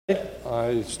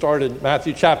I started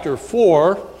Matthew chapter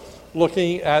 4,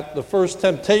 looking at the first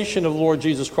temptation of the Lord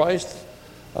Jesus Christ,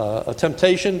 a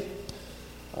temptation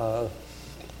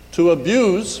to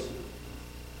abuse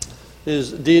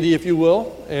his deity, if you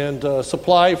will, and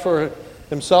supply for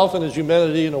himself and his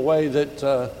humanity in a way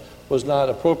that was not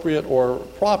appropriate or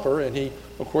proper. And he,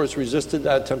 of course, resisted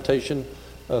that temptation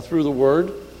through the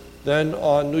Word. Then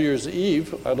on New Year's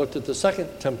Eve, I looked at the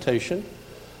second temptation.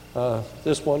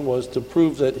 This one was to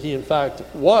prove that he, in fact,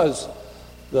 was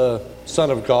the Son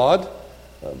of God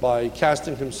by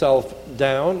casting himself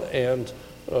down, and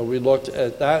we looked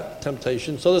at that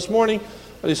temptation. So this morning,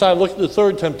 I decided to look at the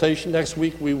third temptation. Next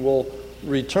week, we will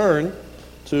return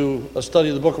to a study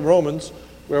of the book of Romans,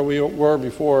 where we were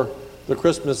before the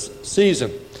Christmas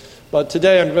season. But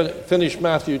today, I'm going to finish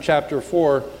Matthew chapter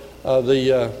 4,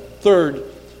 the third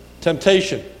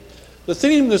temptation. The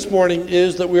theme this morning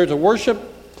is that we are to worship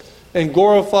and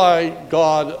glorify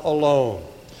God alone.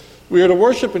 We are to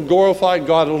worship and glorify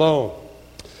God alone.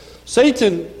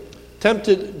 Satan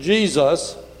tempted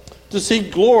Jesus to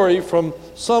seek glory from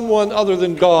someone other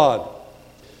than God.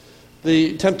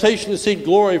 The temptation to seek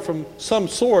glory from some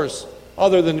source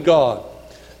other than God.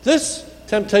 This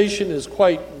temptation is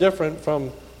quite different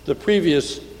from the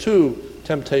previous two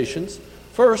temptations.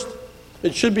 First,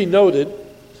 it should be noted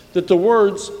that the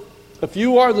words, "If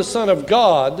you are the Son of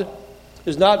God,"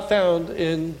 is not found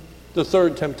in the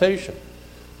third temptation.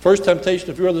 First temptation,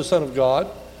 "If you are the Son of God,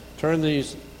 turn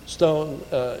these stone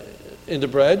into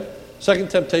bread."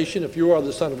 Second temptation, "If you are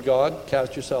the Son of God,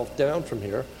 cast yourself down from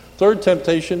here." Third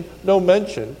temptation, no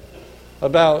mention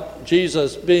about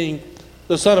Jesus being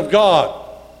the Son of God.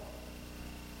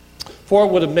 For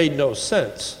it would have made no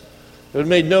sense. It would have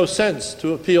made no sense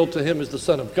to appeal to him as the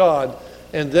Son of God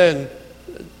and then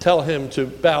tell him to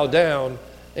bow down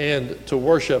and to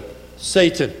worship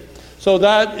Satan. So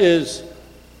that is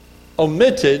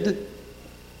omitted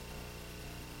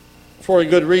for a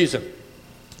good reason.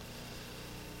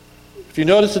 If you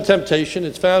notice the temptation,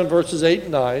 it's found in verses 8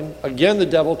 and 9. Again, the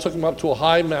devil took him up to a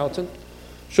high mountain,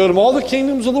 showed him all the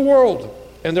kingdoms of the world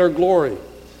and their glory.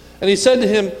 And he said to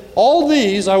him, "All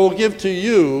these I will give to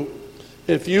you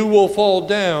if you will fall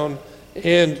down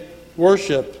and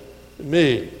worship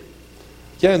me."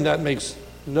 Again, that makes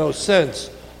no sense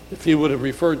if he would have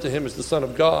referred to him as the Son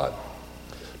of God.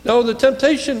 No, the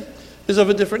temptation is of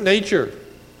a different nature.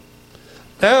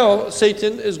 Now,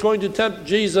 Satan is going to tempt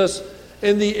Jesus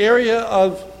in the area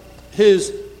of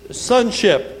his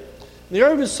sonship. In the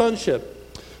area of his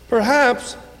sonship.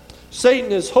 Perhaps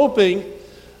Satan is hoping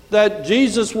that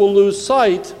Jesus will lose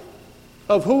sight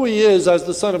of who he is as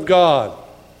the Son of God.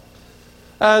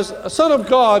 As a Son of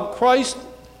God, Christ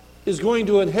is going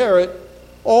to inherit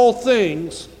all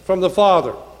things from the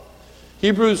Father.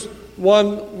 Hebrews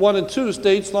 1 and 2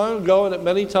 states long ago, and at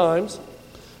many times,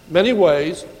 many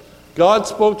ways, God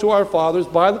spoke to our fathers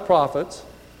by the prophets,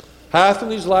 hath in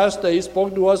these last days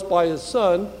spoken to us by his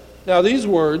Son. Now these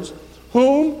words,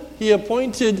 whom he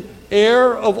appointed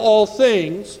heir of all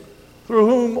things, through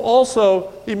whom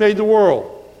also he made the world.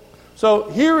 So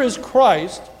here is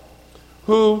Christ,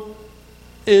 who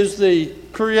is the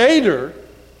creator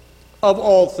of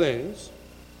all things,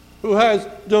 who has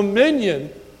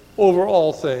dominion over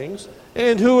all things,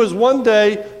 and who is one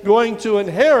day going to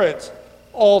inherit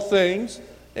all things.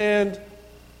 And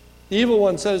the evil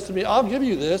one says to me, "I'll give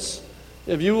you this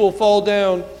if you will fall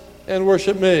down and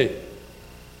worship me."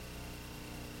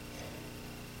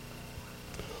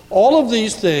 All of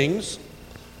these things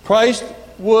Christ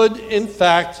would in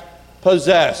fact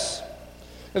possess.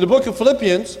 In the book of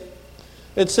Philippians,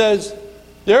 it says,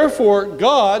 "Therefore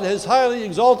God has highly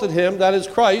exalted him," that is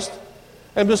Christ,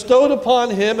 "and bestowed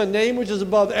upon him a name which is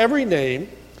above every name,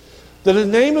 that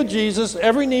in the name of Jesus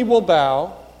every knee will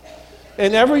bow,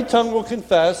 and every tongue will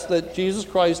confess that Jesus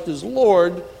Christ is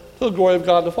Lord, to the glory of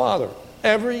God the Father."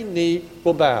 Every knee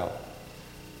will bow.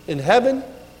 In heaven,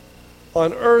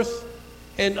 on earth,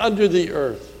 and under the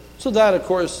earth. So that, of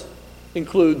course,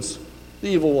 includes the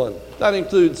evil one. That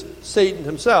includes Satan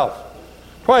himself.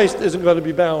 Christ isn't going to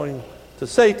be bowing to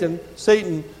Satan.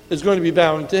 Satan is going to be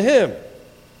bowing to him.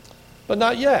 But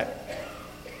not yet.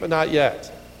 But not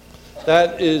yet.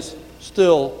 That is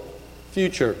still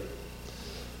future.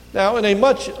 Now, in a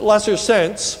much lesser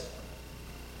sense,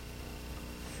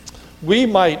 we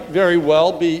might very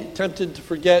well be tempted to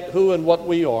forget who and what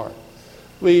we are.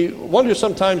 We wonder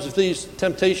sometimes if these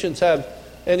temptations have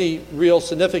any real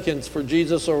significance for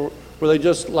Jesus, or were they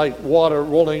just like water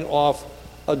rolling off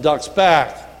a duck's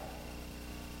back.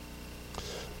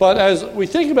 But as we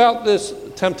think about this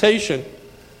temptation,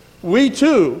 we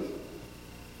too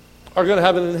are going to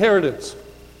have an inheritance.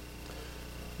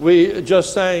 We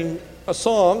just sang a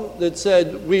song that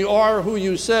said, "We are who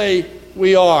you say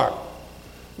we are."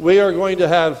 We are going to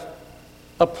have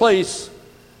a place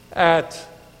at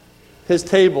his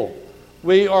table.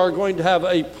 We are going to have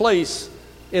a place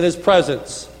in his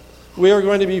presence. We are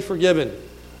going to be forgiven.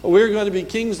 We are going to be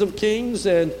kings of kings,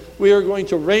 and we are going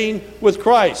to reign with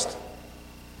Christ.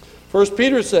 1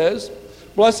 Peter says,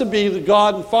 "Blessed be the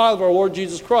God and Father of our Lord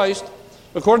Jesus Christ.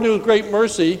 According to his great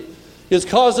mercy, he has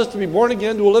caused us to be born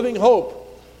again to a living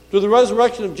hope, to the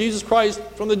resurrection of Jesus Christ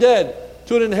from the dead,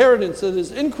 to an inheritance that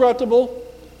is incorruptible,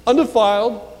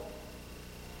 undefiled,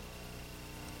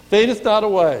 fadeth not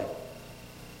away,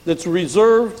 that's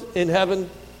reserved in heaven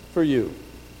for you."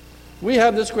 We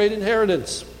have this great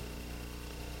inheritance.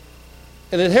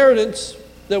 An inheritance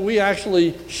that we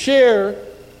actually share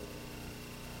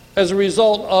as a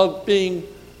result of being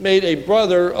made a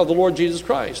brother of the Lord Jesus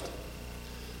Christ.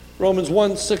 Romans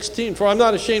 1:16, "For I'm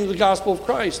not ashamed of the gospel of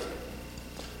Christ."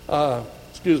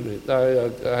 Excuse me,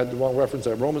 I had the wrong reference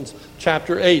there. Romans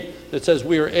chapter 8, that says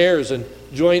we are heirs and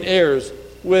joint heirs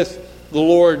with the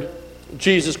Lord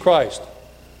Jesus Christ.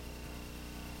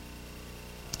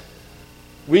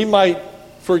 We might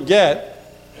forget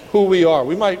who we are.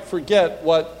 We might forget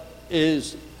what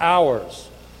is ours.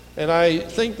 And I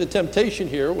think the temptation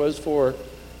here was for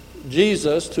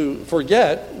Jesus to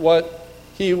forget what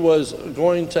he was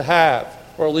going to have,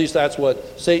 or at least that's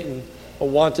what Satan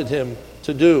wanted him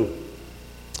to do.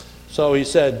 So he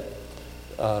said,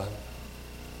 "Bow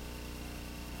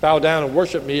down and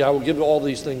worship me, I will give all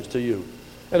these things to you."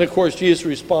 And of course, Jesus'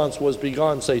 response was,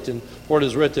 "Begone, Satan, for it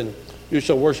is written, you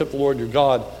shall worship the Lord your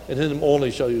God, and him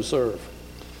only shall you serve."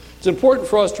 It's important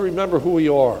for us to remember who we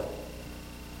are.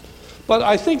 But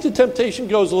I think the temptation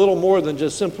goes a little more than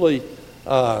just simply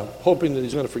hoping that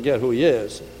he's going to forget who he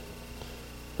is.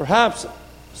 Perhaps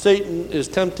Satan is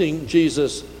tempting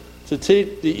Jesus to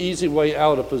take the easy way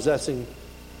out of possessing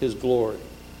his glory.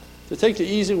 To take the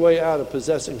easy way out of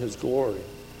possessing his glory.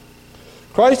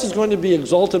 Christ is going to be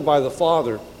exalted by the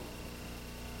Father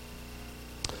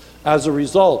as a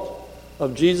result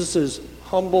of Jesus'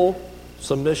 humble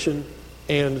submission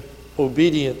and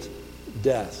obedient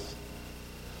death.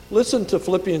 Listen to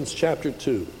Philippians chapter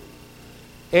 2.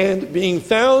 "And being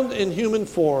found in human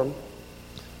form,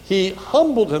 he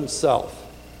humbled himself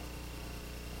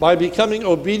by becoming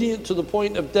obedient to the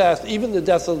point of death, even the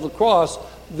death of the cross.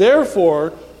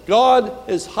 Therefore, God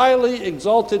has highly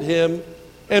exalted him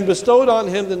and bestowed on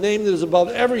him the name that is above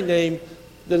every name,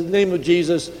 the name of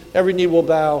Jesus. Every knee will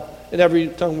bow and every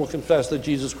tongue will confess that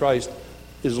Jesus Christ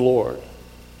is Lord."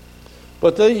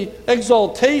 But the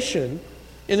exaltation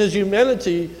in his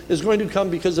humanity is going to come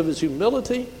because of his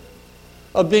humility,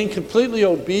 of being completely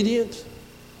obedient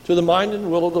to the mind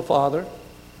and will of the Father,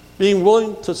 being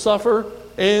willing to suffer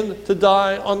and to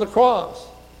die on the cross.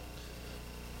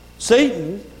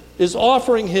 Satan is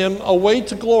offering him a way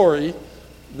to glory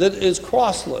that is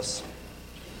crossless,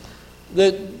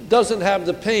 that doesn't have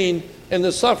the pain and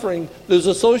the suffering that is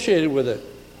associated with it.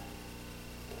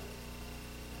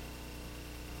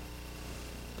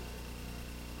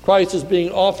 Christ is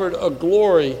being offered a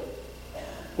glory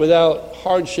without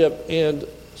hardship and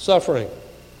suffering.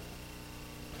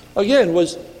 Again,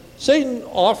 was Satan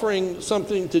offering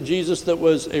something to Jesus that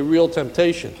was a real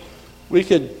temptation? We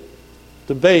could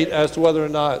debate as to whether or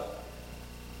not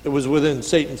it was within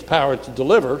Satan's power to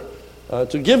deliver,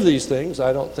 to give these things.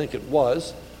 I don't think it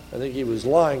was. I think he was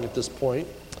lying at this point.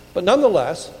 But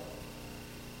nonetheless,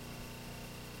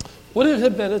 would it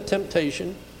have been a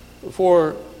temptation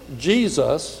for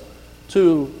Jesus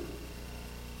to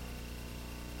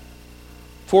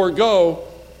forego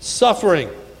suffering?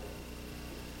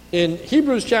 In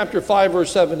Hebrews chapter 5,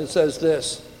 verse 7, it says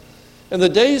this: "In the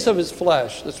days of his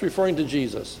flesh," that's referring to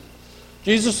Jesus,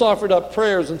 "Jesus offered up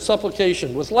prayers and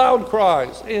supplication with loud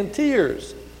cries and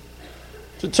tears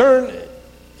to turn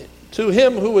to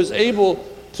him who was able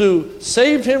to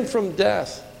save him from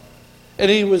death.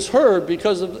 And he was heard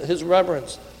because of his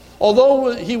reverence.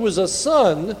 Although he was a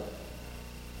son,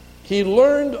 he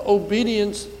learned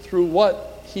obedience through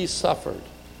what he suffered.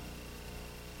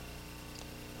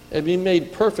 And being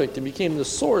made perfect, and became the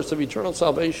source of eternal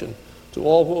salvation to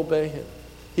all who obey him."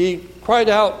 He cried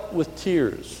out with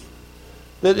tears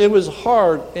that it was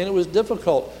hard and it was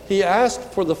difficult. He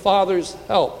asked for the Father's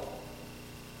help.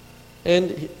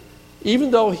 And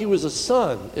even though he was a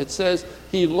son, it says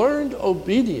he learned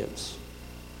obedience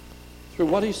through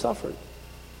what he suffered.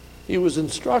 He was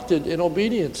instructed in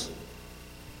obedience.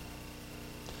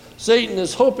 Satan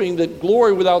is hoping that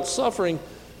glory without suffering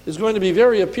is going to be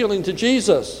very appealing to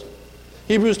Jesus.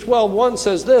 Hebrews 12:1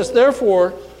 says this: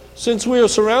 "Therefore, since we are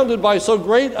surrounded by so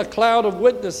great a cloud of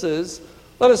witnesses,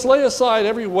 Let us lay aside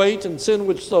every weight and sin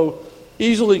which so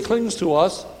easily clings to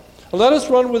us, and let us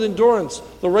run with endurance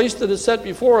the race that is set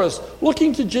before us,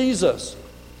 looking to Jesus,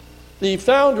 the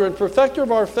founder and perfecter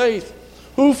of our faith,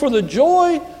 who for the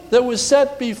joy that was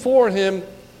set before him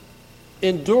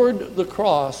endured the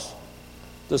cross,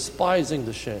 despising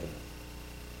the shame.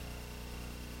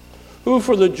 Who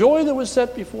for the joy that was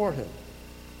set before him,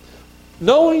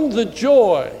 knowing the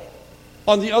joy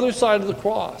on the other side of the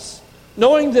cross,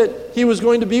 knowing that he was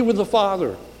going to be with the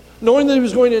Father, knowing that he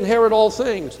was going to inherit all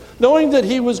things, knowing that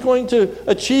he was going to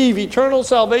achieve eternal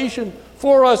salvation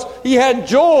for us, he had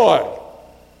joy.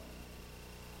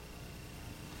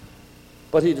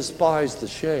 But he despised the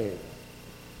shame.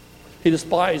 He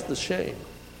despised the shame,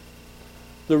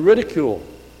 the ridicule,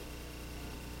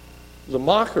 the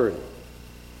mockery,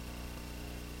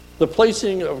 the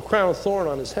placing of a crown of thorn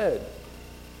on his head,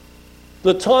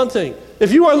 the taunting.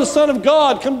 If you are the Son of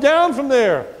God, come down from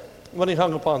there, when he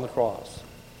hung upon the cross.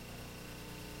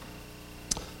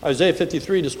 Isaiah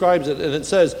 53 describes it, and it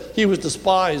says, he was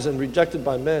despised and rejected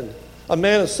by men, a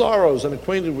man of sorrows and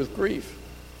acquainted with grief.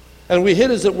 And we hid,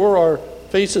 as it were, our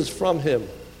faces from him.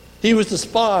 He was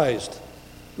despised.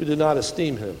 We did not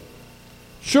esteem him.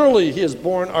 Surely he has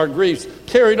borne our griefs,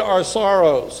 carried our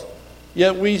sorrows.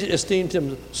 Yet we esteemed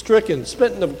him stricken,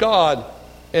 smitten of God,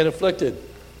 and afflicted.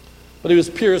 But he was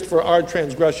pierced for our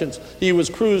transgressions. He was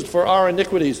bruised for our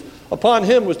iniquities. Upon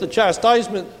him was the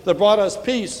chastisement that brought us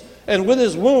peace, and with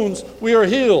his wounds we are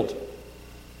healed.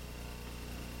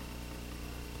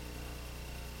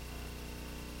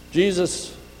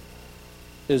 Jesus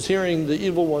is hearing the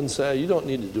evil one say, you don't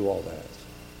need to do all that.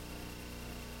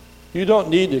 You don't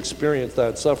need to experience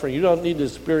that suffering. You don't need to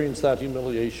experience that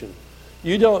humiliation.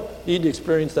 You don't need to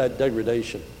experience that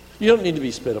degradation. You don't need to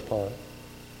be spit upon.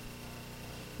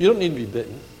 You don't need to be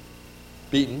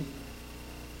beaten.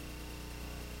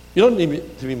 You don't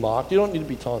need to be mocked. You don't need to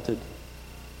be taunted.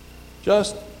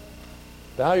 Just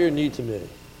bow your knee to me,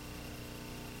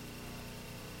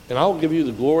 and I will give you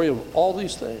the glory of all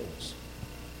these things.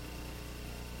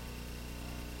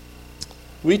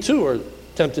 We too are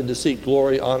tempted to seek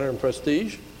glory, honor, and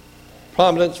prestige,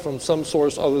 prominence from some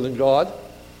source other than God.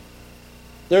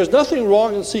 There's nothing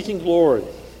wrong in seeking glory,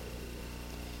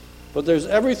 but there's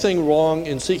everything wrong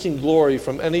in seeking glory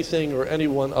from anything or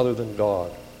anyone other than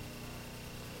God.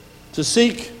 To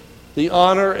seek the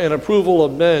honor and approval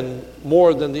of men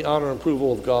more than the honor and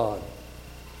approval of God.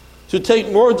 To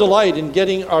take more delight in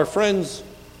getting our friends'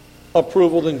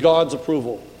 approval than God's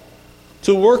approval.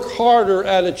 To work harder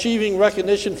at achieving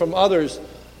recognition from others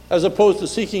as opposed to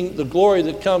seeking the glory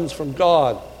that comes from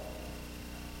God.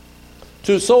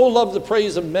 To so love the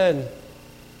praise of men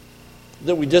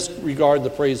that we disregard the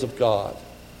praise of God.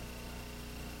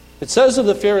 It says of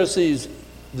the Pharisees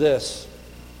this,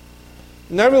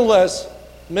 nevertheless,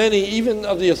 many, even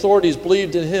of the authorities,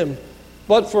 believed in him,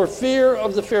 but for fear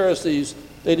of the Pharisees,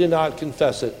 they did not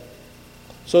confess it.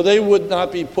 So they would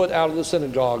not be put out of the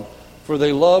synagogue, for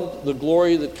they loved the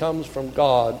glory that comes from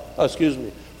God,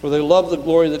 for they loved the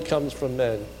glory that comes from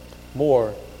men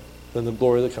more than the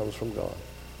glory that comes from God.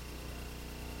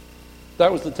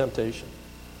 That was the temptation.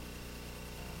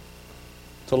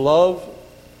 To love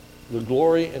the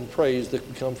glory and praise that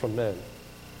can come from men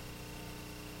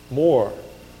more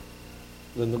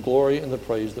than the glory and the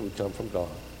praise that would come from God.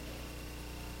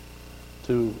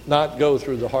 To not go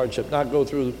through the hardship, not go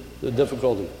through the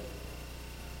difficulty.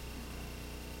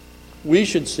 We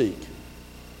should seek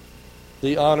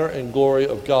the honor and glory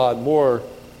of God more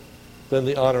than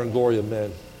the honor and glory of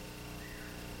men.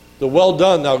 The well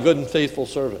done, thou good and faithful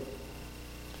servant.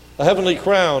 A heavenly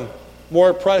crown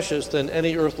more precious than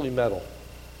any earthly medal.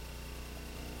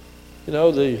 You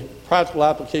know, the practical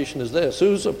application is this.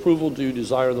 Whose approval do you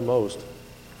desire the most?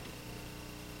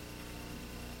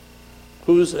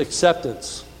 Whose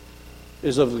acceptance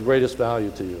is of the greatest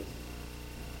value to you?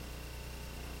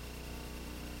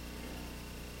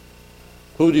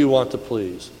 Who do you want to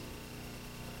please?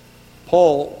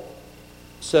 Paul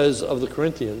says of the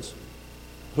Corinthians,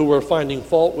 who were finding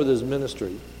fault with his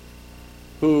ministry,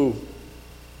 who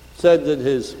said that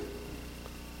his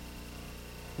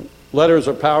letters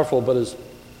are powerful, but his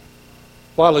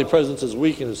bodily presence is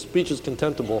weak and his speech is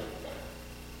contemptible.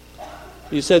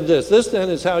 He said this, this then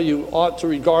is how you ought to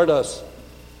regard us,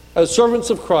 as servants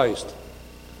of Christ,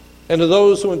 and to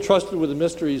those who entrusted with the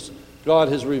mysteries God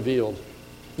has revealed.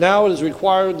 Now it is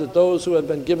required that those who have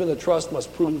been given a trust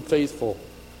must prove faithful.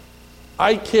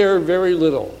 I care very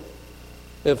little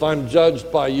if I'm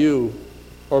judged by you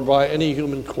or by any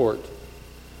human court.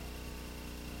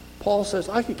 Paul says,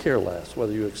 I could care less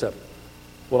whether you accept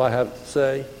what I have to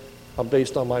say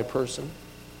based on my person.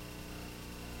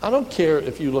 I don't care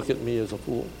if you look at me as a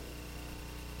fool.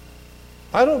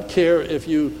 I don't care if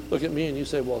you look at me and you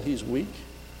say, well, he's weak.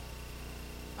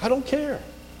 I don't care.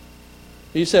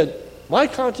 He said, my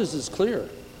conscience is clear.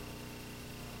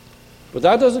 But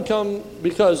that doesn't come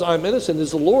because I'm innocent.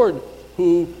 It's the Lord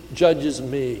who judges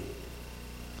me.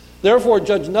 Therefore,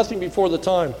 judge nothing before the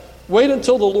time. Wait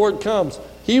until the Lord comes.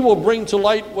 He will bring to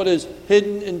light what is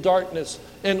hidden in darkness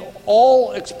and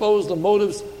all expose the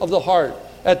motives of the heart.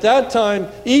 At that time,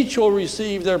 each will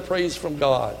receive their praise from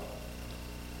God.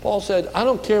 Paul said, I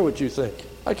don't care what you think.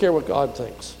 I care what God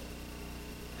thinks.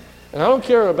 And I don't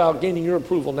care about gaining your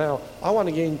approval now. I want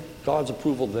to gain God's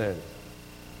approval then.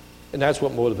 And that's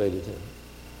what motivated him.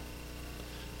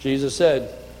 Jesus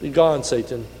said, be gone,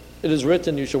 Satan. It is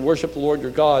written, you shall worship the Lord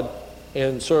your God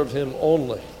and serve him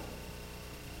only.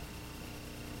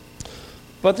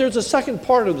 But there's a second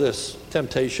part of this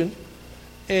temptation,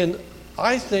 and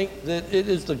I think that it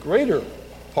is the greater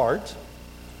part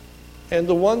and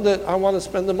the one that I want to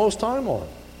spend the most time on.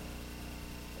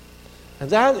 And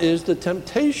that is the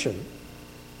temptation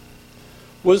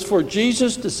was for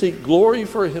Jesus to seek glory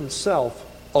for himself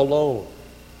alone,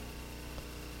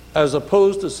 as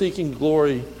opposed to seeking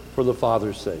glory for the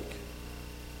Father's sake.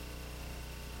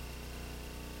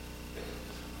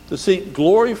 To seek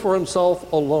glory for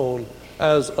himself alone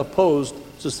as opposed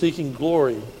to seeking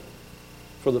glory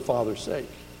for the Father's sake.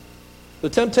 The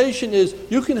temptation is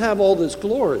you can have all this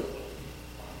glory,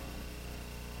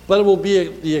 but it will be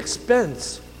at the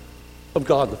expense of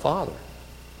God the Father.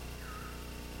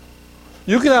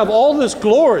 You can have all this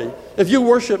glory if you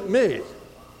worship me,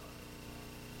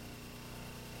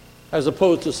 as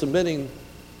opposed to submitting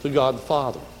to God the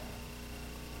Father.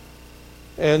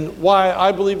 And why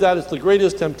I believe that is the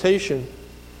greatest temptation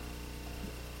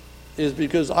is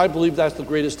because I believe that's the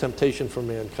greatest temptation for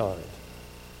mankind.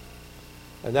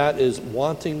 And that is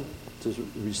wanting to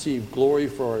receive glory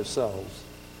for ourselves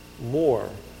more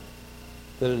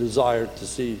than a desire to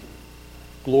see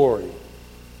glory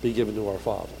be given to our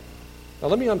Father. Now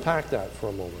let me unpack that for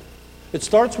a moment. It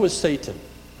starts with Satan.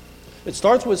 It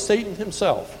starts with Satan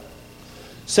himself.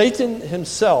 Satan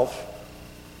himself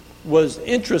was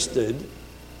interested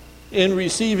in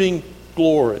receiving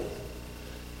glory.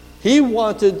 He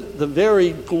wanted the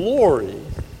very glory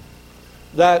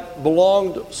that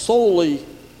belonged solely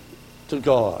to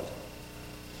God.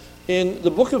 In the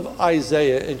book of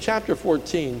Isaiah, in chapter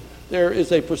 14, there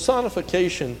is a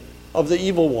personification of the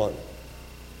evil one.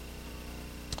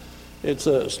 It's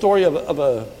a story of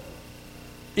a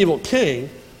evil king,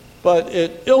 but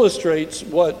it illustrates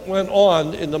what went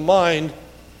on in the mind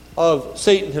of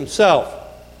Satan himself.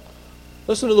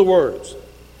 Listen to the words.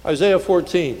 Isaiah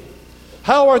 14.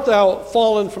 How art thou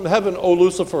fallen from heaven, O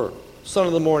Lucifer, son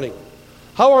of the morning?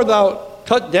 How art thou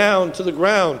cut down to the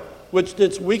ground, which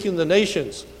didst weaken the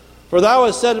nations? For thou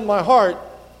hast said in my heart,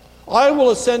 I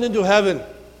will ascend into heaven.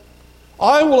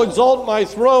 I will exalt my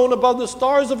throne above the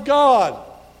stars of God.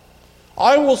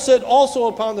 I will sit also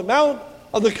upon the mount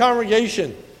of the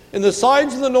congregation in the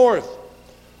sides of the north.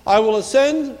 I will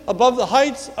ascend above the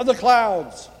heights of the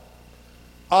clouds.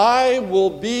 I will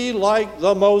be like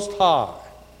the Most High.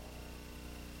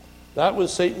 That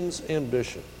was Satan's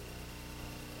ambition.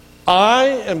 I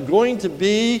am going to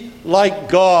be like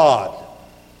God.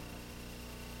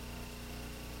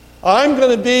 I'm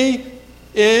going to be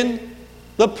in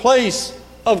the place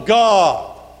of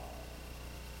God.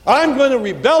 I'm going to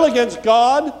rebel against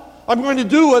God. I'm going to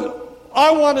do what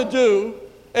I want to do,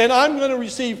 and I'm going to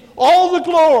receive all the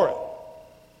glory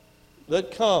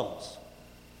that comes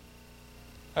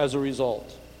as a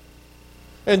result.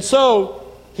 And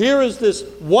so, here is this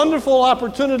wonderful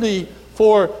opportunity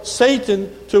for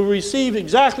Satan to receive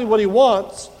exactly what he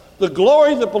wants, the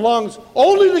glory that belongs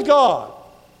only to God,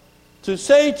 to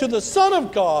say to the Son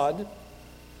of God,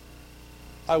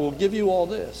 I will give you all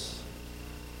this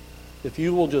if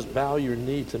you will just bow your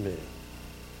knee to me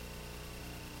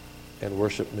and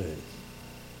worship me.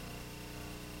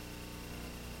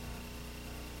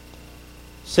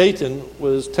 Satan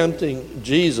was tempting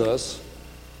Jesus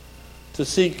to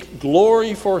seek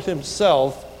glory for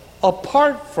himself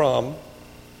apart from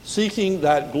seeking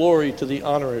that glory to the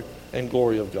honor and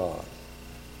glory of God.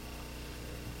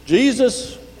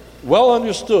 Jesus well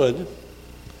understood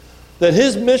that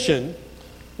his mission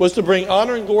was to bring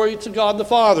honor and glory to God the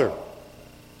Father.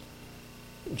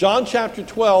 John chapter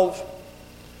 12,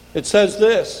 it says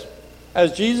this,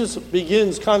 as Jesus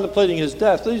begins contemplating his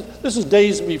death. This is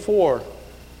days before.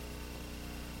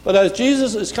 But as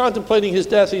Jesus is contemplating his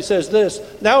death, he says this,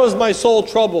 now is my soul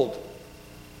troubled.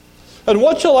 And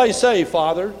what shall I say,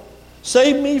 Father?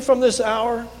 Save me from this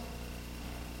hour?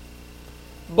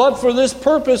 But for this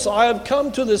purpose I have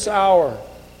come to this hour.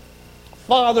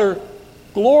 Father,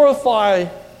 glorify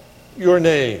your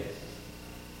name.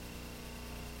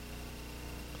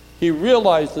 He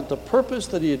realized that the purpose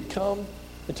that he had come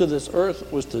into this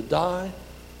earth was to die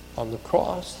on the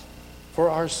cross for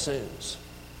our sins.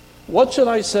 What should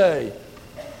I say?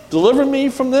 Deliver me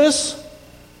from this?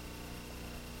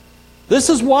 This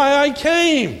is why I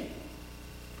came.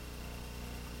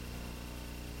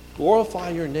 Glorify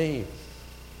your name.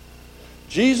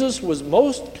 Jesus was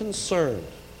most concerned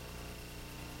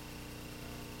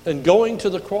in going to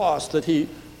the cross that he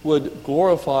would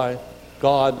glorify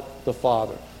God the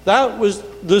Father. That was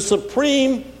the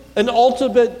supreme and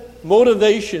ultimate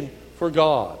motivation for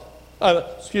God.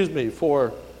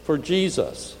 For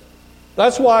Jesus.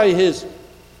 That's why his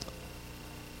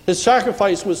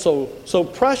sacrifice was so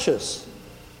precious.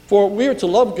 For we are to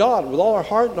love God with all our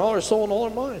heart and all our soul and all our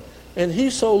mind. And he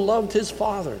so loved his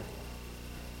Father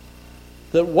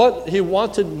that what he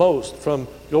wanted most from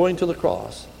going to the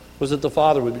cross was that the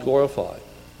Father would be glorified.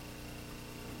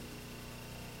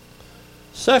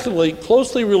 Secondly,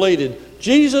 closely related,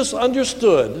 Jesus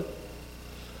understood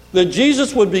that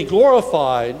Jesus would be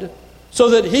glorified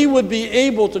so that he would be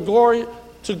able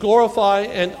to glorify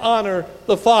and honor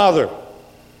the Father.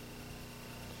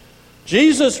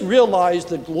 Jesus realized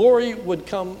that glory would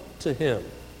come to him.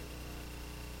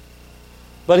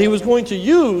 But he was going to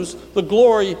use the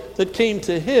glory that came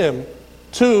to him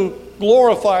to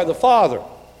glorify the Father.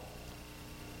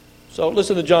 So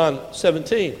listen to John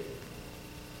 17.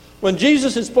 When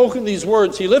Jesus had spoken these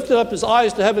words, he lifted up his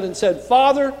eyes to heaven and said,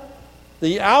 Father,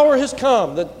 the hour has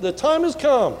come, the time has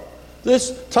come.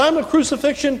 This time of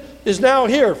crucifixion is now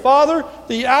here. Father,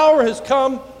 the hour has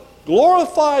come.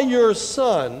 Glorify your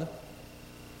Son,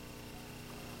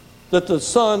 that the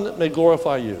Son may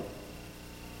glorify you.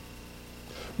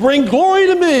 Bring glory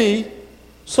to me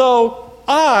so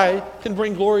I can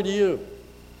bring glory to you.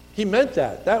 He meant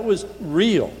that. That was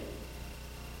real.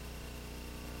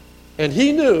 And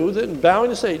he knew that in bowing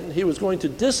to Satan, he was going to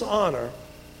dishonor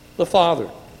the Father.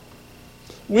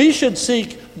 We should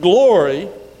seek glory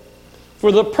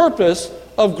for the purpose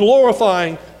of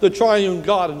glorifying the triune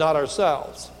God and not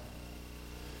ourselves.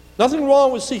 Nothing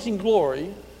wrong with seeking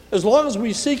glory as long as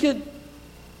we seek it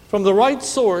from the right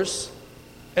source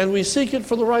and we seek it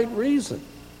for the right reason.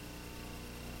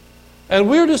 And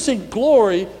we're to seek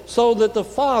glory so that the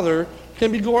Father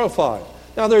can be glorified.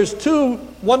 Now there's two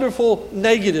wonderful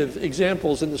negative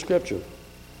examples in the Scripture.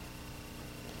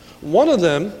 One of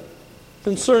them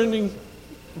concerning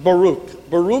Baruch.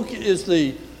 Baruch is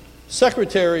the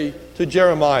secretary to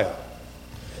Jeremiah.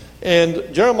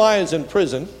 And Jeremiah is in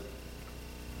prison.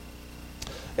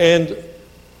 And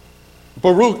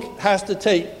Baruch has to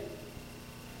take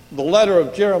the letter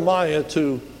of Jeremiah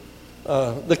to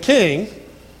the king.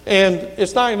 And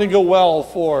it's not going to go well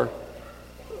for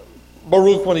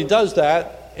Baruch when he does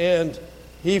that. And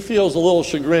he feels a little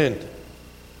chagrined.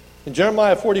 In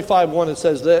Jeremiah 45:1 it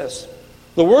says this.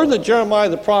 The word that Jeremiah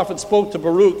the prophet spoke to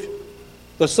Baruch,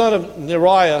 the son of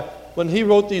Neriah, when he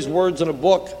wrote these words in a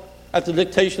book at the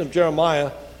dictation of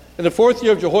Jeremiah, in the 4th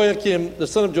year of Jehoiakim, the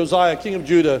son of Josiah, king of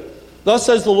Judah, thus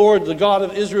says the Lord, the God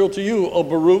of Israel, to you, O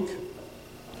Baruch,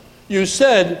 you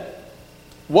said,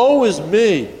 woe is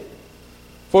me,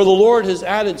 for the Lord has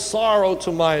added sorrow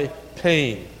to my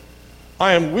pain.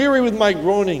 I am weary with my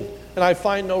groaning, and I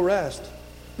find no rest.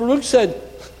 Baruch said,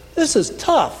 this is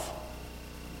tough.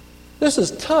 This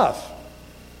is tough.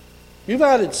 You've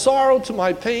added sorrow to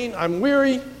my pain. I'm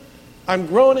weary. I'm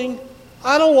groaning.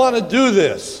 I don't want to do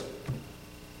this.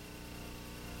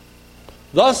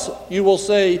 Thus you will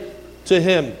say to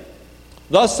him,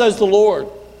 thus says the Lord,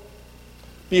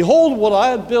 behold, what I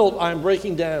have built I am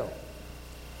breaking down.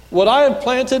 What I have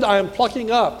planted I am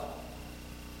plucking up.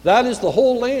 That is the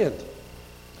whole land.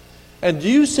 And do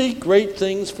you seek great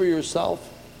things for yourself?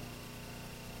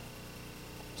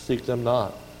 Seek them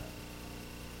not.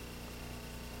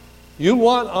 You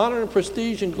want honor and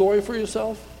prestige and glory for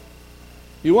yourself?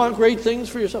 You want great things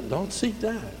for yourself? Don't seek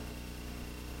that.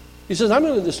 He says, I'm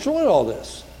going to destroy all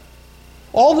this.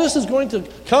 All this is going to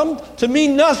come to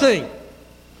mean nothing.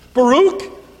 Baruch,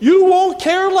 you won't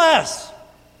care less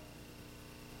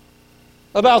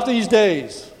about these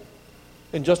days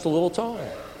in just a little time.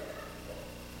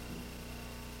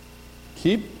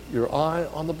 Keep your eye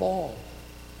on the ball.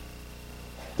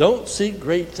 Don't seek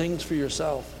great things for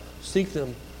yourself. Seek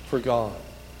them for God.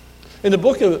 In the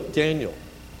book of Daniel,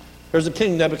 there's a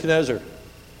king, Nebuchadnezzar.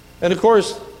 And of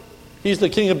course, he's the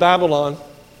king of Babylon.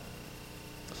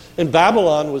 And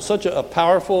Babylon was such a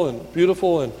powerful and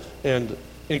beautiful and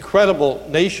incredible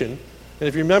nation. And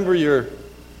if you remember your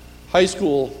high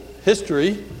school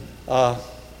history,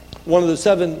 one of the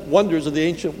 7 wonders of the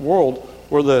ancient world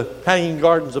were the Hanging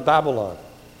Gardens of Babylon.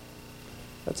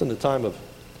 That's in the time of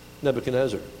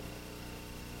Nebuchadnezzar.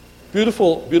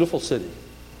 Beautiful, beautiful city.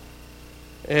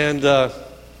 And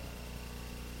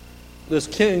this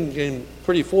king came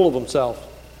pretty full of himself.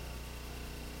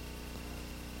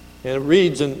 And it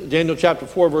reads in Daniel chapter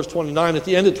 4, verse 29, at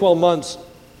the end of 12 months,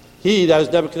 he, that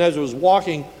is Nebuchadnezzar, was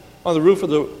walking on the roof of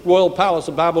the royal palace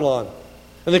of Babylon.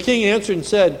 And the king answered and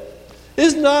said,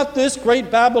 is not this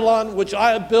great Babylon, which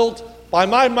I have built by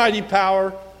my mighty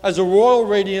power, as a royal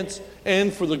radiance,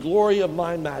 and for the glory of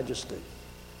my majesty?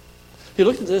 He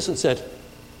looked at this and said,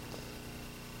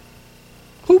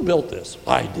 who built this?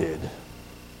 I did.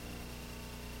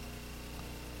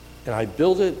 And I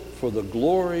built it for the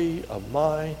glory of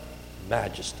my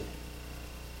majesty.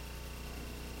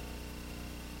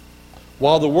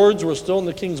 While the words were still in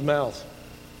the king's mouth,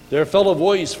 there fell a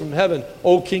voice from heaven,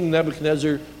 O King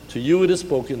Nebuchadnezzar, to you it is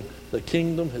spoken, the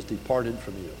kingdom has departed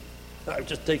from you. I've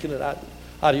just taken it out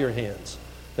of your hands.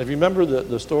 Now, if you remember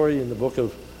the story in the book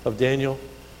of Daniel,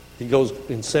 he goes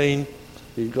insane.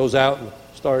 He goes out and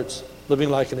starts living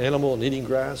like an animal and eating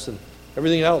grass and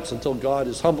everything else until God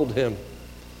has humbled him.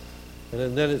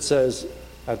 And then it says,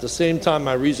 at the same time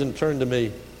my reason turned to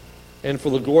me, and for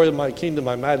the glory of my kingdom,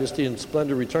 my majesty and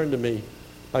splendor returned to me.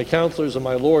 My counselors and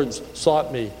my lords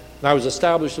sought me, and I was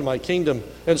established in my kingdom,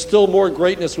 and still more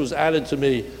greatness was added to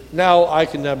me. Now I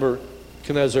can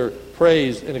Nebuchadnezzar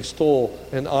praise and extol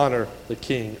and honor the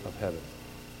King of heaven.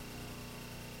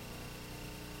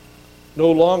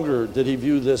 No longer did he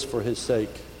view this for his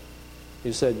sake.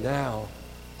 He said, now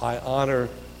I honor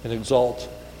and exalt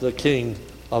the King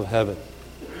of heaven.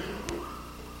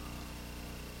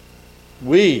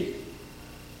 We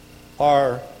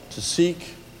are to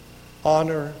seek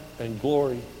honor and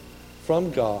glory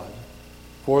from God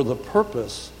for the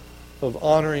purpose of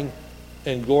honoring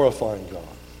and glorifying God.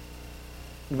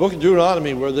 In the book of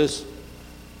Deuteronomy, where this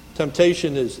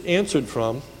temptation is answered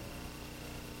from,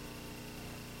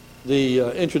 the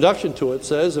introduction to it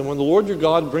says, and when the Lord your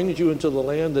God brings you into the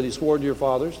land that he swore to your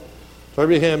fathers, to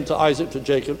Abraham, to Isaac, to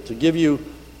Jacob, to give you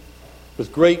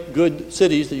with great good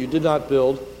cities that you did not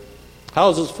build,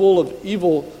 houses full of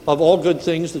evil of all good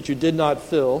things that you did not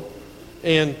fill,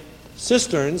 and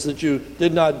cisterns that you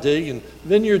did not dig, and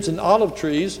vineyards and olive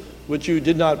trees which you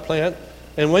did not plant.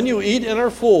 And when you eat and are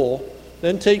full,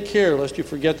 then take care lest you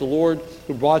forget the Lord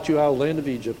who brought you out of the land of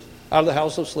Egypt, out of the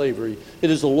house of slavery. It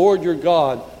is the Lord your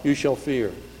God you shall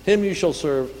fear. Him you shall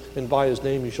serve, and by his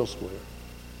name you shall swear.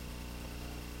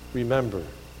 Remember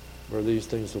where these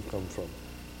things have come from.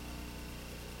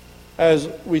 As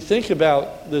we think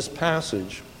about this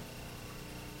passage,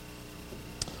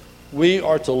 we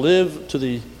are to live to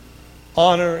the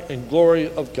honor and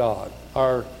glory of God.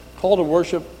 Our call to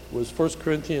worship was 1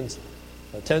 Corinthians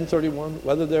 10:31.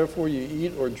 Whether therefore you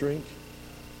eat or drink,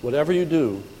 whatever you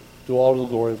do all to the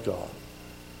glory of God.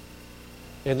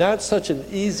 And that's such an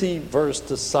easy verse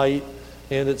to cite,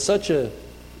 and it's such an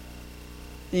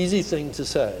easy thing to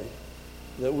say,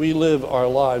 that we live our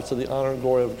lives to the honor and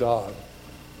glory of God.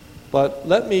 But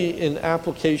let me, in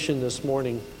application this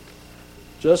morning,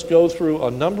 just go through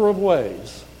a number of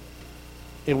ways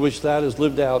in which that is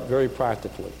lived out very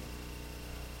practically.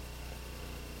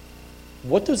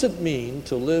 What does it mean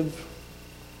to live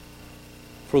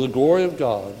for the glory of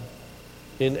God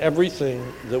in everything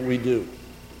that we do?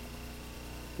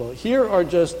 Well, here are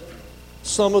just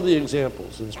some of the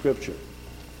examples in Scripture.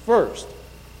 First,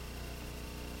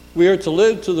 we are to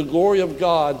live to the glory of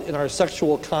God in our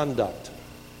sexual conduct.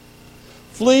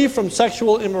 Flee from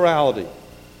sexual immorality.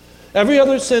 Every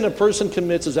other sin a person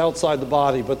commits is outside the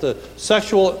body, but the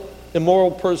sexual immoral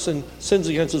person sins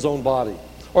against his own body.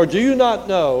 Or do you not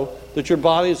know that your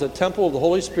body is a temple of the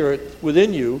Holy Spirit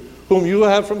within you, whom you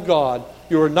have from God?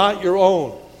 You are not your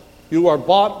own. You are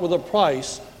bought with a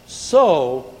price,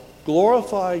 so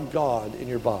glorify God in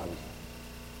your body.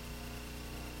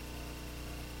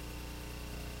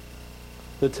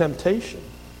 The temptation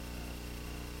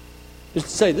is to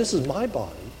say, this is my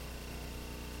body,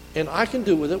 and I can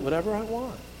do with it whatever I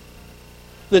want.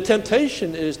 The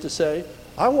temptation is to say,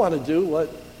 I want to do what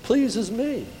pleases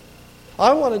me.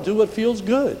 I want to do what feels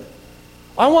good.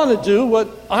 I want to do what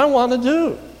I want to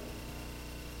do.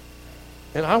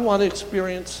 And I want to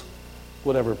experience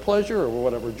whatever pleasure or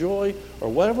whatever joy or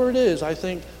whatever it is I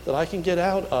think that I can get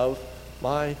out of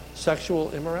my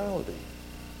sexual immorality.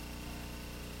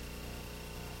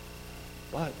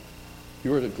 But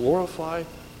you are to glorify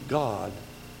God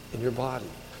in your body.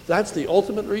 That's the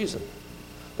ultimate reason.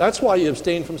 That's why you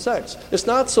abstain from sex. It's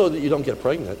not so that you don't get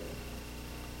pregnant.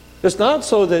 It's not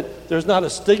so that there's not a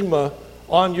stigma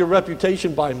on your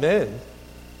reputation by men.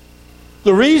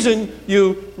 The reason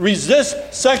you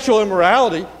resist sexual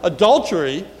immorality,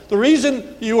 adultery, the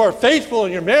reason you are faithful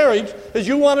in your marriage is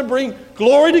you want to bring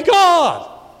glory to God.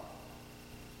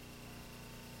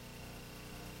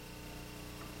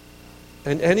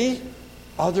 And any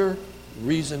other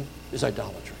reason is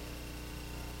idolatry.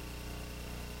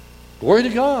 Glory to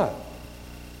God.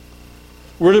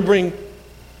 We're to bring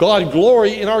God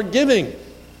glory in our giving.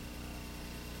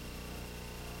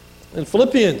 In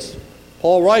Philippians,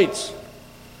 Paul writes,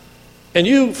 "And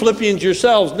you, Philippians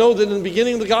yourselves, know that in the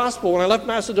beginning of the gospel, when I left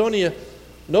Macedonia,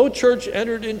 no church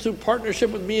entered into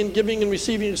partnership with me in giving and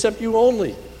receiving except you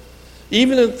only.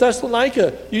 Even in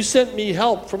Thessalonica, you sent me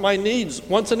help for my needs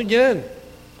once and again.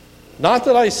 Not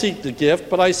that I seek the gift,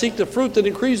 but I seek the fruit that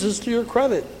increases to your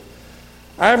credit.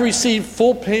 I have received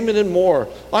full payment and more.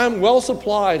 I am well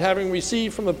supplied, having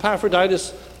received from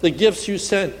Epaphroditus the gifts you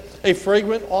sent, a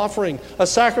fragrant offering, a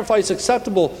sacrifice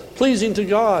acceptable, pleasing to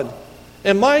God.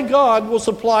 And my God will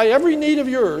supply every need of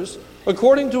yours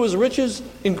according to his riches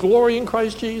in glory in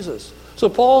Christ Jesus." So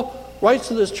Paul writes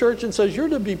to this church and says, you're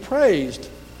to be praised.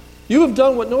 You have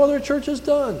done what no other church has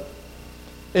done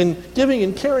in giving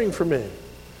and caring for me.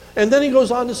 And then he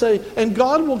goes on to say, and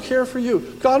God will care for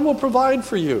you. God will provide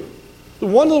for you.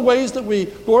 One of the ways that we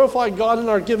glorify God in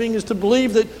our giving is to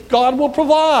believe that God will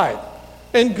provide.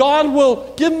 And God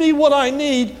will give me what I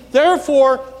need.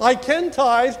 Therefore, I can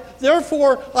tithe.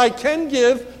 Therefore, I can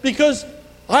give because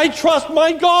I trust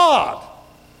my God.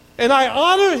 And I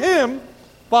honor him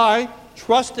by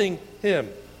trusting him.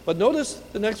 But notice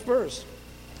the next verse.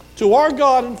 To our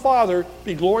God and Father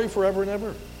be glory forever and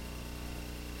ever.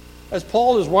 As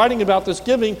Paul is writing about this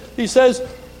giving, he says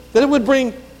that it would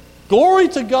bring glory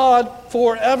to God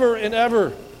forever and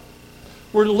ever.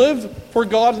 We're to live for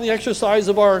God in the exercise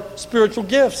of our spiritual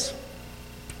gifts.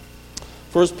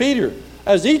 1 Peter,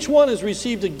 as each one has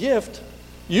received a gift,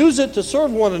 use it to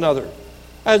serve one another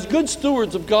as good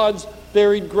stewards of God's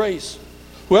varied grace.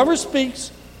 Whoever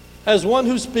speaks, as one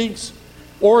who speaks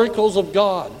oracles of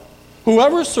God.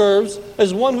 Whoever serves,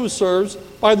 as one who serves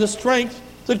by the strength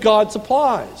that God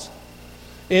supplies,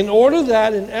 in order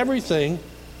that in everything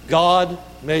God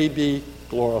may be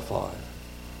glorified.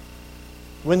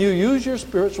 When you use your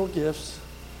spiritual gifts,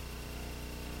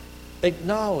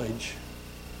 acknowledge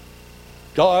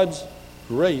God's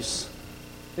grace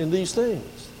in these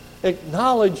things.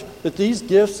 Acknowledge that these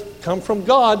gifts come from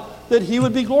God, that he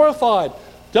would be glorified.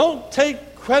 Don't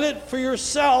take credit for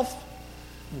yourself.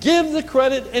 Give the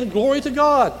credit and glory to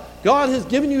God. God has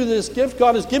given you this gift.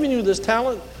 God has given you this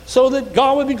talent so that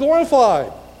God would be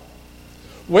glorified.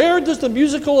 Where does the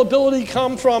musical ability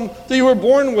come from that you were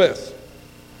born with?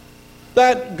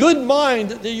 That good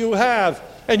mind that you have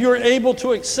and you're able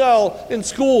to excel in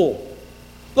school.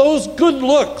 Those good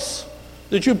looks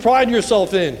that you pride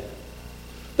yourself in.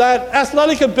 That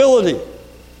athletic ability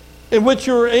in which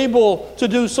you're able to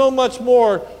do so much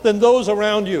more than those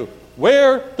around you.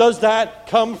 Where does that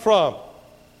come from?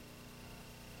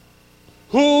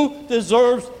 Who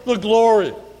deserves the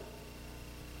glory?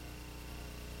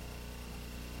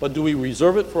 But do we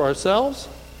reserve it for ourselves?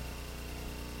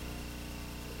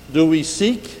 Do we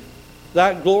seek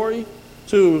that glory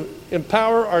to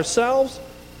empower ourselves?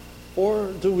 Or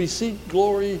do we seek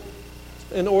glory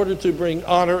in order to bring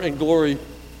honor and glory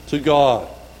to God?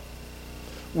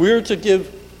 We're to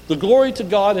give the glory to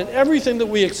God in everything that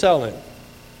we excel in.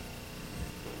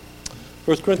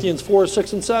 1 Corinthians 4,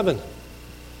 6, and 7.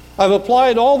 I've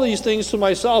applied all these things to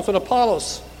myself and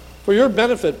Apollos for your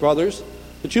benefit, brothers,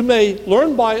 that you may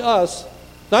learn by us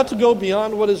not to go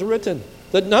beyond what is written,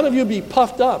 that none of you be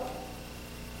puffed up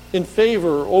in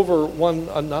favor over one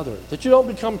another, that you don't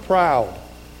become proud.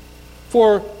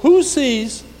 For who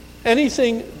sees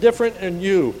anything different in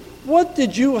you? What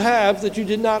did you have that you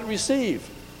did not receive?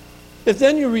 If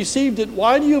then you received it,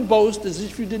 why do you boast as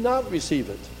if you did not receive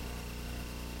it?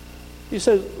 He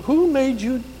says, who made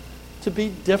you to be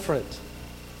different?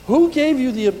 Who gave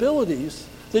you the abilities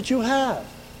that you have?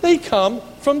 They come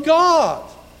from God.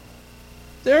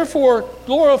 Therefore,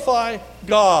 glorify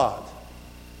God.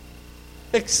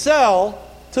 Excel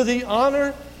to the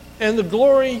honor and the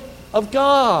glory of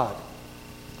God.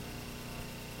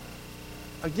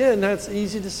 Again, that's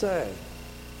easy to say.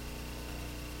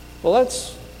 Well,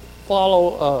 let's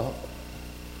follow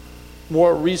a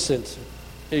more recent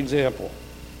example.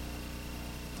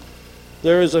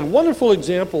 There is a wonderful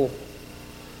example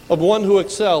of one who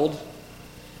excelled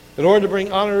in order to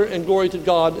bring honor and glory to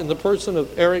God in the person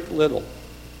of Eric Liddell.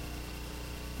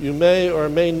 You may or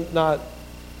may not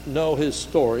know his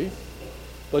story,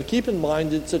 but keep in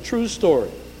mind it's a true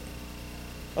story.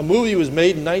 A movie was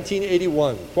made in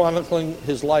 1981 chronicling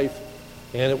his life,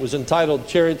 and it was entitled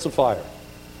Chariots of Fire.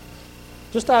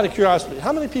 Just out of curiosity,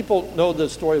 how many people know the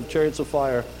story of Chariots of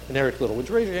Fire and Eric Liddell? Would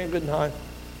you raise your hand good and high?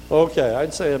 Okay,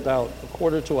 I'd say about a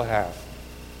quarter to a half.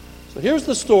 So here's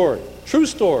the story, true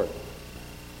story.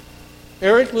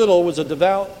 Eric Liddell was a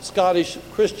devout Scottish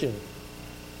Christian,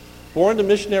 born to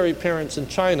missionary parents in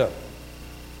China.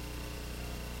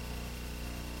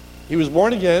 He was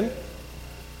born again,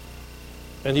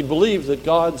 and he believed that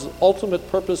God's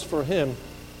ultimate purpose for him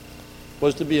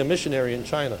was to be a missionary in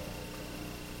China.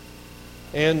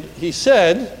 And he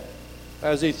said,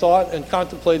 as he thought and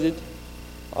contemplated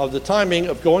of the timing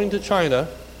of going to China,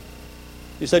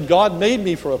 he said, God made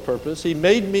me for a purpose. He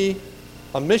made me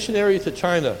a missionary to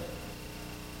China.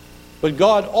 But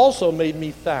God also made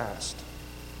me fast.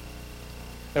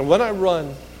 And when I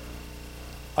run,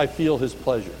 I feel his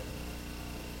pleasure.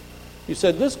 He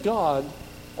said, this God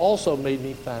also made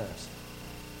me fast.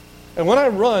 And when I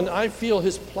run, I feel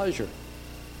his pleasure.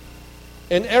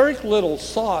 And Eric Liddell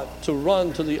sought to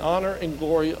run to the honor and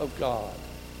glory of God.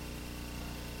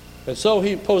 And so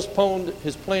he postponed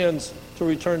his plans to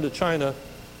return to China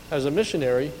as a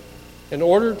missionary in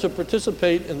order to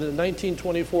participate in the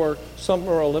 1924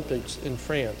 Summer Olympics in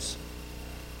France.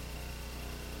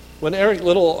 When Eric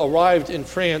Liddell arrived in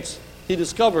France, he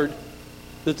discovered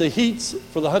that the heats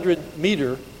for the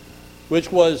 100-meter,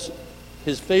 which was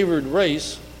his favored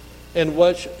race, and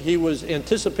which he was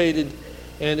anticipated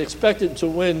and expected to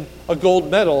win a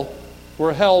gold medal,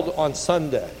 were held on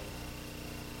Sunday.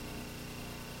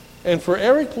 And for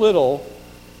Eric Liddell,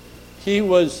 he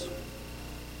was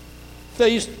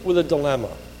faced with a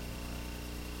dilemma.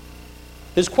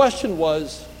 His question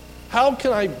was, how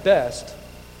can I best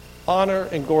honor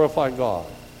and glorify God?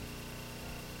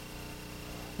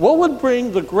 What would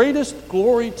bring the greatest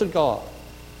glory to God?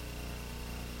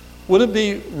 Would it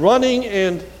be running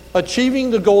and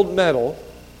achieving the gold medal,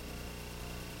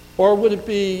 or would it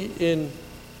be in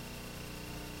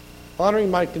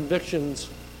honoring my convictions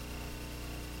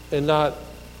and not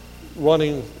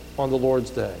running on the Lord's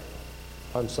Day,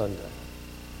 on Sunday?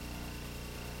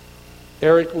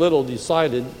 Eric Liddell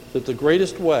decided that the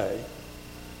greatest way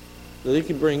that he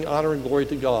could bring honor and glory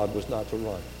to God was not to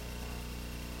run,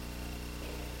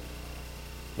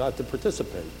 not to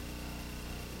participate,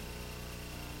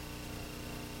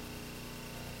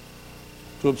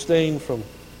 to abstain from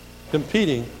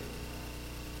competing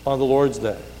on the Lord's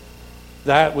Day.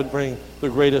 That would bring the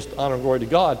greatest honor and glory to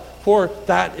God, for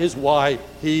that is why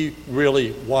he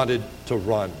really wanted to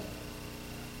run.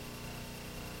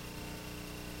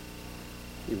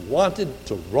 He wanted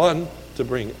to run to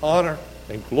bring honor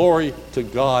and glory to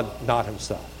God, not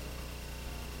himself.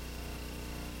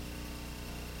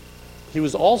 He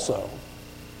was also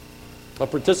a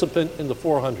participant in the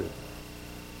 400.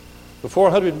 The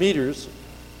 400 meters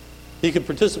he could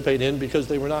participate in because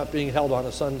they were not being held on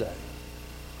a Sunday.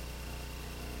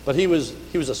 But he was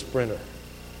a sprinter,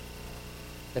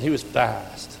 and he was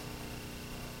fast,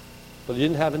 but he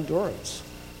didn't have endurance.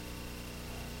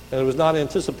 And it was not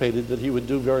anticipated that he would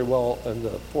do very well in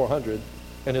the 400,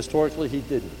 and historically he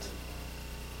didn't.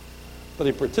 But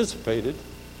he participated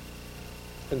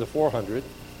in the 400,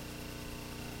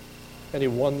 and he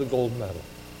won the gold medal.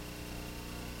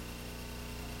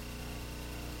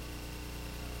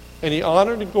 And he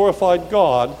honored and glorified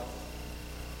God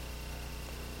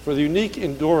for the unique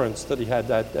endurance that he had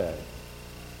that day,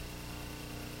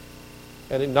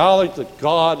 and acknowledged that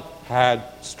God had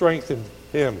strengthened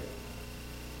him.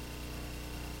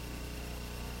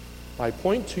 My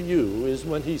point to you is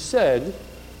when he said,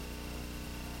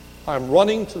 I'm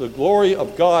running to the glory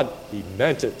of God, he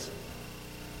meant it.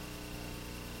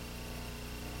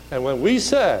 And when we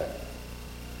say,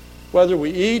 whether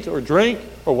we eat or drink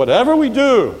or whatever we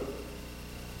do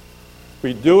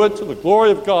it to the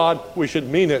glory of God, we should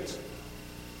mean it.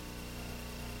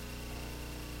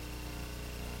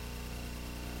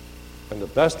 And the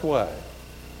best way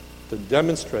to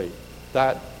demonstrate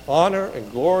that honor and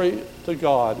glory to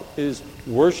God is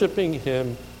worshiping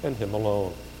him and him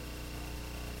alone,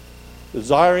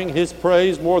 desiring his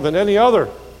praise more than any other,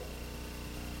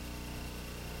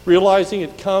 realizing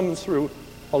it comes through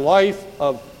a life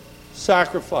of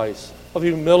sacrifice, of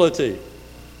humility,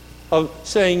 of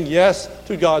saying yes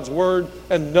to God's word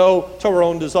and no to our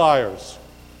own desires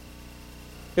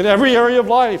in every area of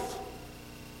life.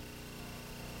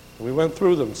 We went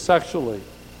through them sexually,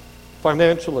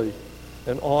 financially,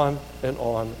 and on and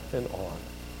on and on.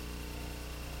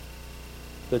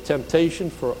 The temptation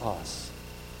for us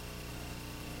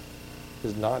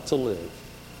is not to live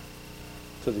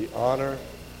to the honor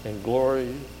and glory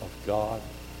of God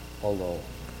alone.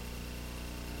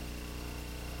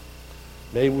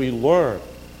 May we learn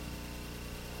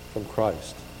from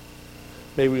Christ.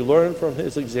 May we learn from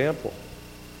his example.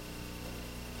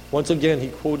 Once again, he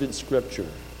quoted Scripture.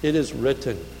 It is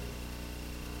written.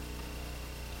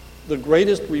 The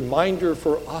greatest reminder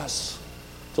for us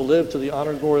to live to the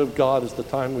honor and glory of God is the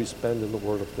time we spend in the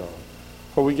Word of God.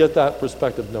 For we get that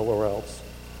perspective nowhere else.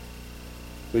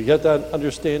 We get that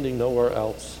understanding nowhere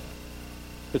else.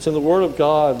 It's in the Word of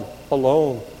God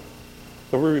alone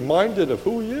that we're reminded of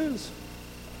who he is,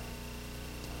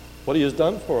 what he has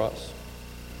done for us,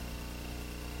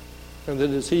 and that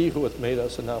it is he who hath made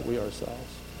us and not we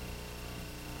ourselves.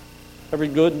 Every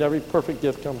good and every perfect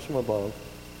gift comes from above.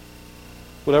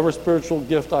 Whatever spiritual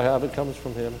gift I have, it comes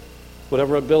from him.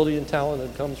 Whatever ability and talent,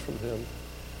 it comes from him,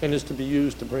 and is to be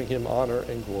used to bring him honor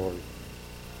and glory.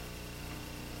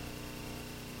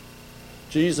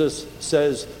 Jesus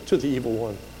says to the evil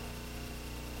one,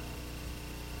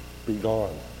 "Be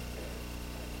gone."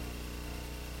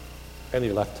 And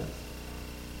he left him.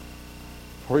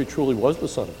 For he truly was the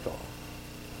Son of God.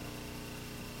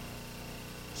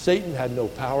 Satan had no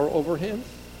power over him,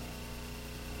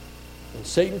 and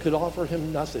Satan could offer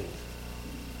him nothing.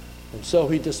 And so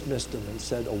he dismissed him and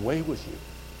said, "Away with you."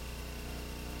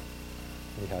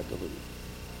 And he had to leave.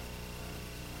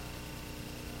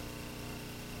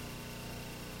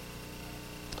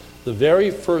 The very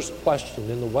first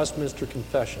question in the Westminster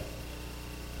Confession,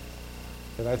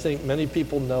 and I think many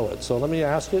people know it, so let me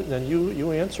ask it and then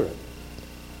you answer it.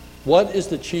 What is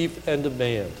the chief end of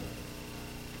man?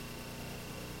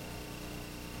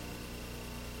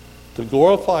 To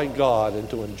glorify God and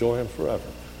to enjoy him forever.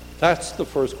 That's the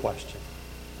first question.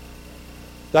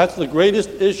 That's the greatest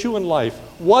issue in life.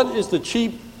 What is the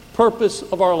chief purpose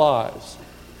of our lives?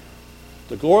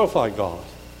 To glorify God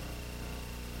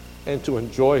and to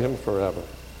enjoy him forever.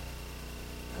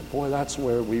 And boy, that's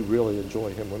where we really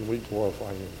enjoy him, when we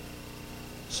glorify him.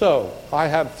 So, I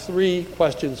have 3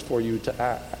 questions for you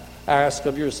to ask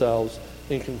of yourselves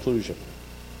in conclusion.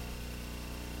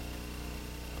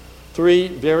 3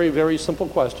 very, very simple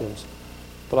questions,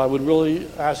 but I would really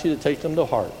ask you to take them to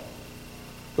heart.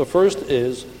 The first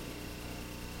is,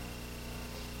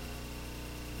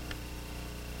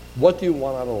 what do you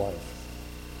want out of life?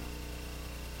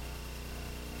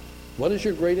 What is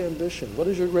your great ambition? What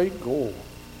is your great goal?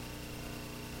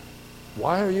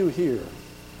 Why are you here?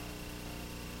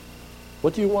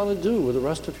 What do you want to do with the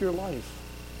rest of your life?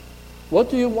 What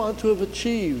do you want to have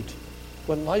achieved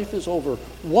when life is over?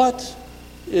 What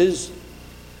is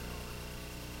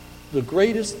the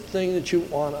greatest thing that you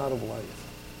want out of life?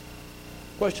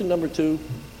 Question number 2,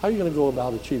 how are you going to go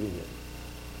about achieving it?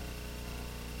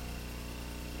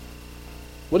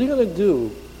 What are you going to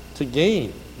do to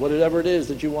gain whatever it is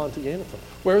that you want to gain it from?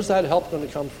 Where is that help going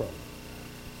to come from?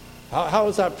 How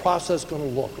is that process going to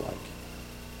look like?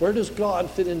 Where does God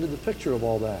fit into the picture of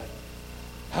all that?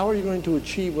 How are you going to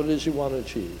achieve what it is you want to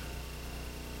achieve?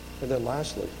 And then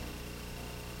lastly,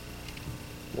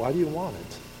 why do you want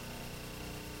it?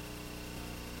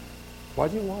 Why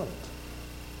do you want it?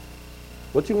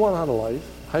 What do you want out of life?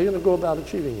 How are you going to go about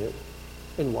achieving it?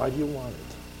 And why do you want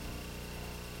it?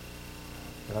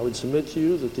 And I would submit to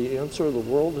you that the answer of the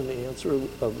world and the answer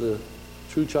of the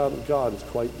true child of God is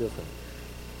quite different.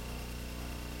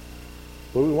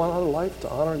 What do we want out of life? To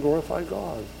honor and glorify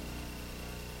God.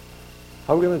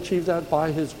 How are we going to achieve that?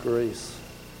 By his grace.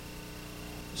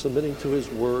 Submitting to his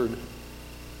word.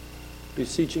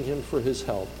 Beseeching him for his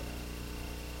help.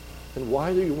 And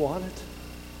why do you want it?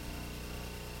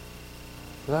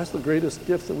 Well, that's the greatest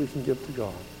gift that we can give to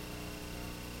God.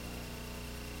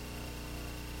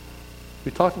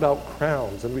 We talked about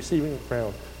crowns and receiving a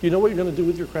crown. You know what you're going to do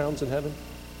with your crowns in heaven?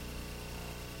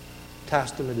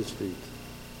 Cast them at his feet.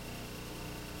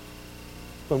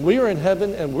 When we are in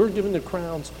heaven and we're given the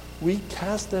crowns, we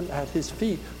cast them at his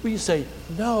feet. We say,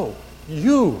 "No,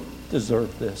 you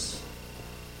deserve this.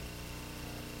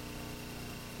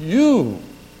 You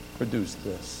produced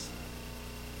this.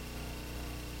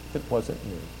 It wasn't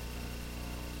me."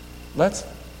 Let's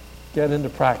get into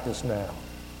practice now.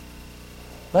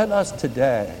 Let us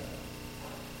today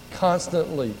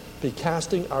constantly be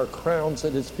casting our crowns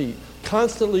at his feet,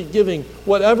 constantly giving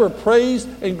whatever praise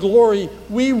and glory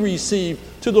we receive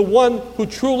to the one who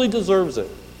truly deserves it.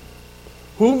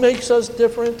 Who makes us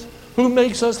different? Who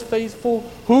makes us faithful?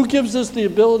 Who gives us the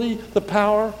ability, the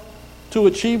power to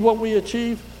achieve what we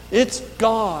achieve? It's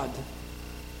God.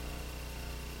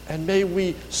 And may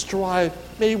we strive,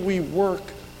 may we work,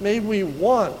 may we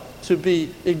want to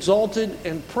be exalted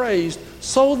and praised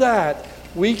so that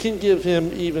we can give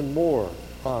him even more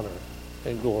honor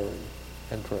and glory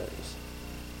and praise.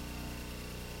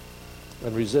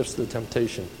 And resist the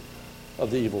temptation of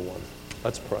the evil one.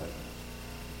 Let's pray.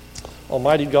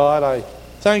 Almighty God, I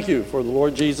thank you for the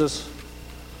Lord Jesus,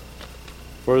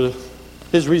 for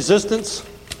his resistance,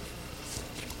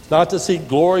 not to seek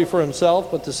glory for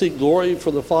himself, but to seek glory for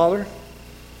the Father,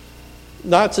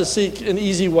 not to seek an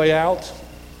easy way out,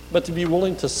 but to be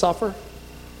willing to suffer.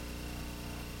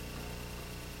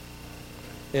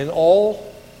 In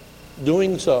all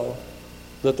doing so,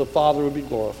 that the Father would be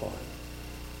glorified.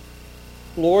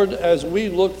 Lord, as we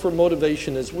look for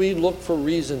motivation, as we look for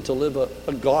reason to live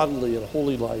a godly and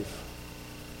holy life,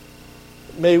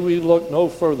 may we look no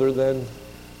further than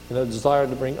in a desire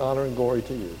to bring honor and glory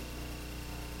to you.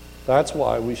 That's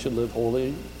why we should live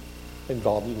holy and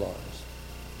godly lives.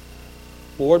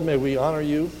 Lord, may we honor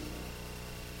you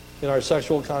in our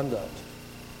sexual conduct.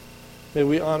 May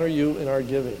we honor you in our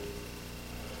giving.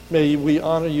 May we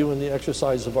honor you in the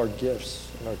exercise of our gifts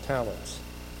and our talents.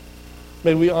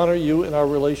 May we honor you in our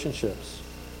relationships.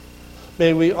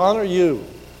 May we honor you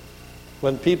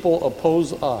when people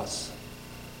oppose us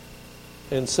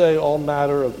and say all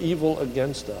manner of evil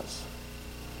against us.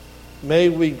 May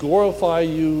we glorify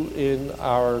you in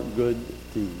our good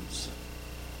deeds,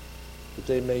 that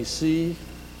they may see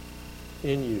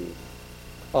in you,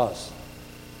 us,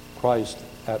 Christ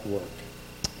at work.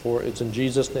 For it's in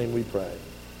Jesus' name we pray.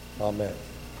 Amen.